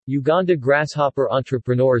Uganda grasshopper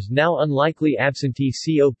entrepreneurs now unlikely absentee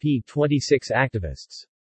COP26 activists.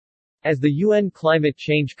 As the UN Climate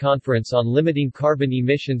Change Conference on Limiting Carbon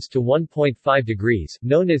Emissions to 1.5 degrees,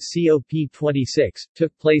 known as COP26,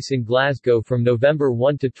 took place in Glasgow from November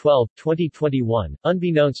 1 to 12, 2021,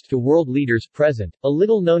 unbeknownst to world leaders present, a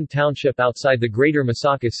little-known township outside the greater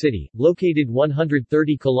Masaka city, located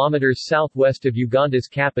 130 kilometers southwest of Uganda's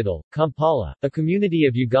capital, Kampala, a community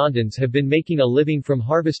of Ugandans have been making a living from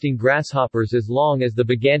harvesting grasshoppers as long as the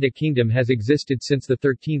Baganda Kingdom has existed since the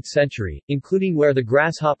 13th century, including where the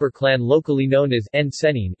grasshopper clan locally known as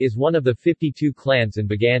Nsenin is one of the 52 clans in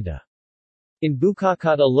Baganda. In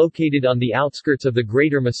Bukakata, located on the outskirts of the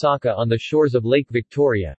Greater Masaka on the shores of Lake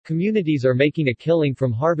Victoria, communities are making a killing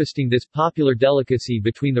from harvesting this popular delicacy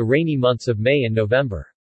between the rainy months of May and November.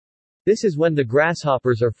 This is when the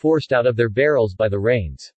grasshoppers are forced out of their barrels by the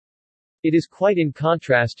rains. It is quite in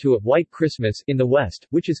contrast to a White Christmas in the West,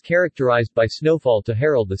 which is characterized by snowfall to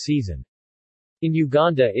herald the season. In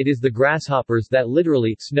Uganda it is the grasshoppers that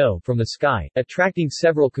literally snow from the sky, attracting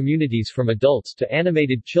several communities from adults to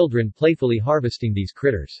animated children playfully harvesting these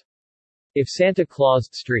critters. If Santa Claus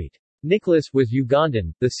Street Nicholas was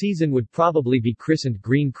Ugandan, the season would probably be christened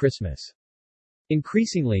Green Christmas.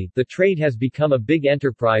 Increasingly, the trade has become a big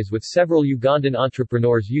enterprise with several Ugandan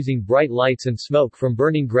entrepreneurs using bright lights and smoke from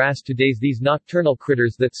burning grass to daze these nocturnal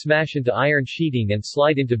critters that smash into iron sheeting and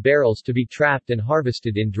slide into barrels to be trapped and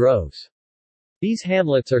harvested in droves. These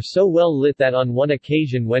hamlets are so well lit that on one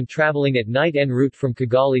occasion when traveling at night en route from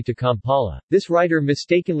Kigali to Kampala, this rider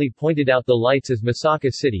mistakenly pointed out the lights as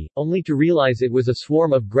Masaka City, only to realize it was a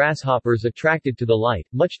swarm of grasshoppers attracted to the light,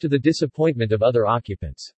 much to the disappointment of other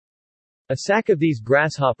occupants. A sack of these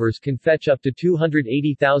grasshoppers can fetch up to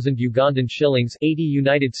 280,000 Ugandan shillings (80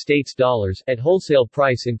 United States dollars) at wholesale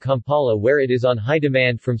price in Kampala, where it is on high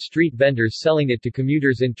demand from street vendors selling it to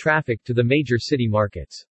commuters in traffic to the major city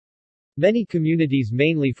markets. Many communities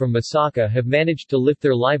mainly from Masaka have managed to lift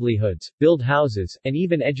their livelihoods, build houses, and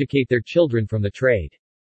even educate their children from the trade.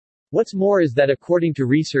 What's more is that according to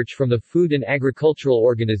research from the Food and Agricultural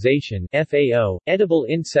Organization (FAO), edible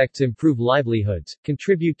insects improve livelihoods,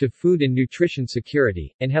 contribute to food and nutrition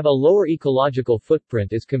security, and have a lower ecological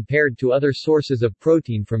footprint as compared to other sources of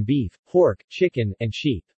protein from beef, pork, chicken, and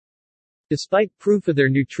sheep. Despite proof of their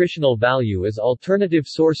nutritional value as alternative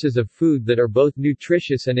sources of food that are both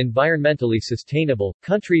nutritious and environmentally sustainable,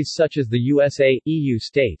 countries such as the USA, EU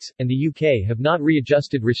states, and the UK have not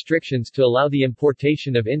readjusted restrictions to allow the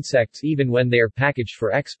importation of insects even when they are packaged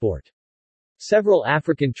for export. Several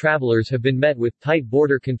African travelers have been met with tight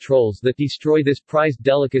border controls that destroy this prized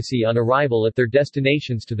delicacy on arrival at their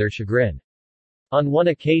destinations to their chagrin. On one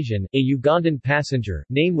occasion, a Ugandan passenger,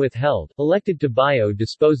 name withheld, elected to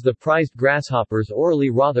bio-dispose the prized grasshoppers orally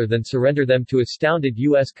rather than surrender them to astounded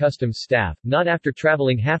U.S. Customs staff, not after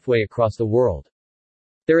traveling halfway across the world.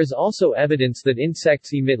 There is also evidence that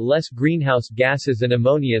insects emit less greenhouse gases and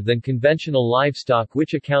ammonia than conventional livestock,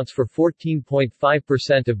 which accounts for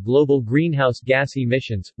 14.5% of global greenhouse gas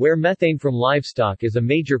emissions, where methane from livestock is a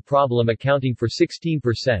major problem accounting for 16%,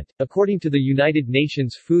 according to the United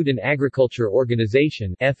Nations Food and Agriculture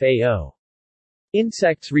Organization (FAO).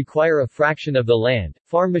 Insects require a fraction of the land,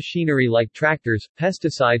 farm machinery like tractors,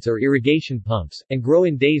 pesticides or irrigation pumps, and grow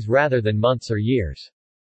in days rather than months or years.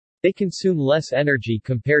 They consume less energy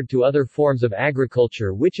compared to other forms of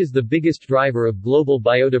agriculture, which is the biggest driver of global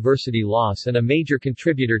biodiversity loss and a major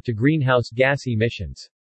contributor to greenhouse gas emissions.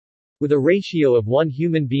 With a ratio of 1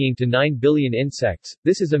 human being to 9 billion insects,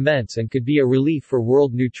 this is immense and could be a relief for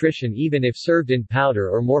world nutrition even if served in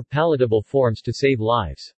powder or more palatable forms to save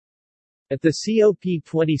lives. At the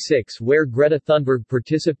COP26, where Greta Thunberg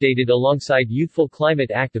participated alongside youthful climate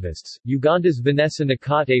activists, Uganda's Vanessa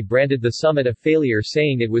Nakate branded the summit a failure,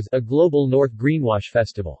 saying it was a global North greenwash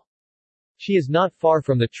festival. She is not far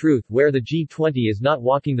from the truth, where the G20 is not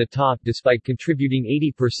walking the talk despite contributing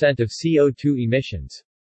 80% of CO2 emissions.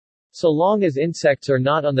 So long as insects are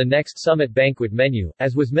not on the next summit banquet menu,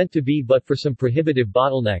 as was meant to be but for some prohibitive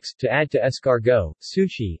bottlenecks, to add to escargot,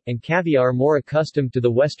 sushi, and caviar more accustomed to the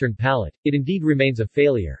Western palate, it indeed remains a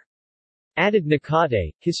failure. Added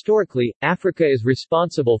Nakate, historically, Africa is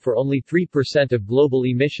responsible for only 3% of global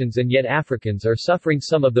emissions, and yet Africans are suffering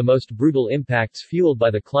some of the most brutal impacts fueled by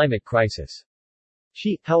the climate crisis.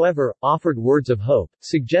 She, however, offered words of hope,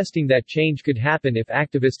 suggesting that change could happen if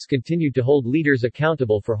activists continued to hold leaders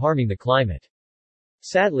accountable for harming the climate.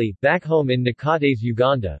 Sadly, back home in Nakate's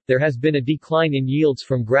Uganda, there has been a decline in yields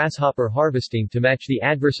from grasshopper harvesting to match the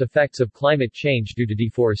adverse effects of climate change due to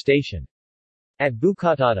deforestation. At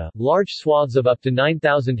Bukatata, large swaths of up to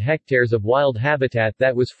 9,000 hectares of wild habitat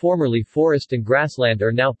that was formerly forest and grassland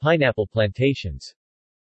are now pineapple plantations.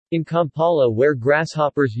 In Kampala, where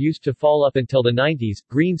grasshoppers used to fall up until the 90s,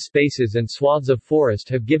 green spaces and swaths of forest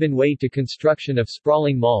have given way to construction of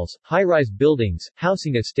sprawling malls, high-rise buildings,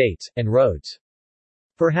 housing estates, and roads.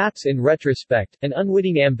 Perhaps in retrospect, an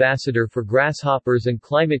unwitting ambassador for grasshoppers and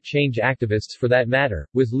climate change activists for that matter,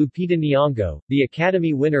 was Lupita Nyong'o, the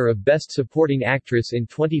Academy winner of Best Supporting Actress in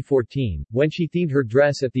 2014, when she themed her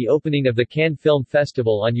dress at the opening of the Cannes Film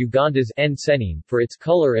Festival on Uganda's Ensenene, for its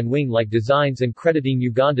color and wing-like designs and crediting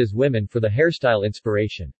Uganda's women for the hairstyle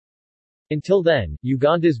inspiration. Until then,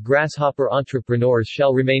 Uganda's grasshopper entrepreneurs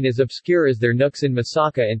shall remain as obscure as their nooks in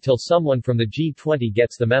Masaka until someone from the G20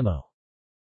 gets the memo.